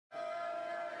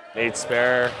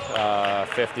Speijer,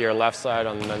 fifth year left side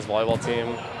on the men's volleyball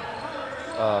team.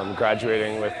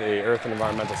 Graduating with a Earth and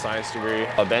Environmental Science degree.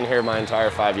 I've been here my entire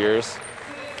 5 years.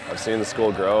 I've seen the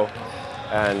school grow,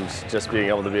 and just being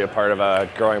able to be a part of a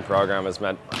growing program has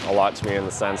meant a lot to me in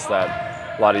the sense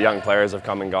that a lot of young players have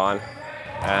come and gone.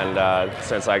 And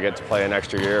since I get to play an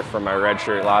extra year from my red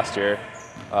shirt last year,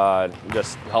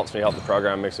 just helps me help the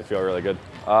program, makes me feel really good.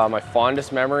 My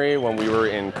fondest memory when we were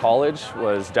in college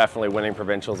was definitely winning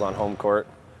provincials on home court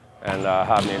and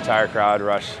having the entire crowd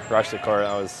rush the court.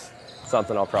 That was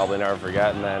something I'll probably never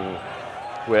forget. And then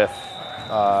with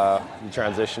the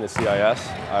transition to CIS,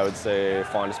 I would say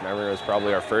fondest memory was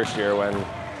probably our first year when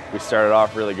we started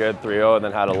off really good, 3-0, and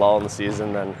then had a lull in the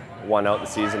season, then won out the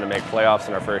season to make playoffs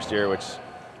in our first year, which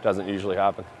doesn't usually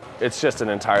happen. It's just an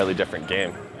entirely different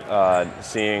game.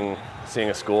 Seeing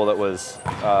a school that was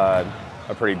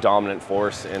a pretty dominant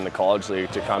force in the college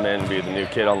league to come in and be the new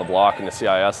kid on the block in the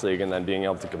CIS league and then being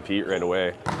able to compete right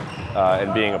away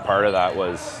and being a part of that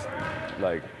was,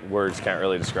 like, words can't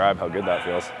really describe how good that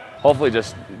feels. Hopefully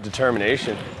just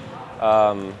determination.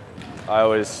 I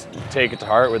always take it to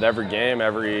heart with every game,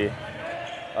 every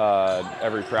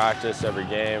practice, every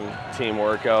game, team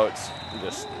workouts,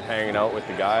 just hanging out with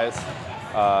the guys.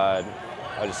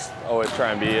 I just always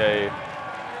try and be a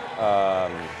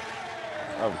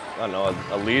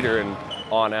leader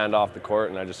on and off the court,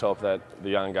 and I just hope that the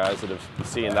young guys that have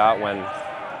seen that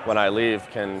when I leave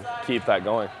can keep that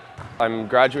going. I'm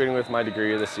graduating with my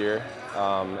degree this year,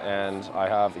 and I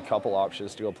have a couple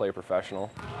options to go play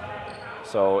professional.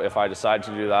 So if I decide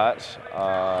to do that,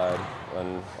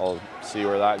 then I'll see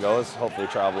where that goes. Hopefully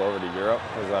travel over to Europe,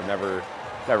 because I've never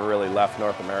really left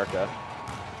North America.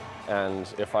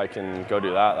 And if I can go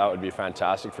do that, that would be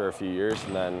fantastic for a few years.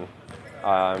 And then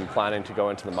I'm planning to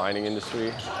go into the mining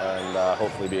industry and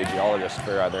hopefully be a geologist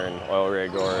for either an oil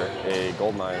rig or a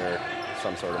gold mine or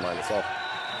some sort of mine itself.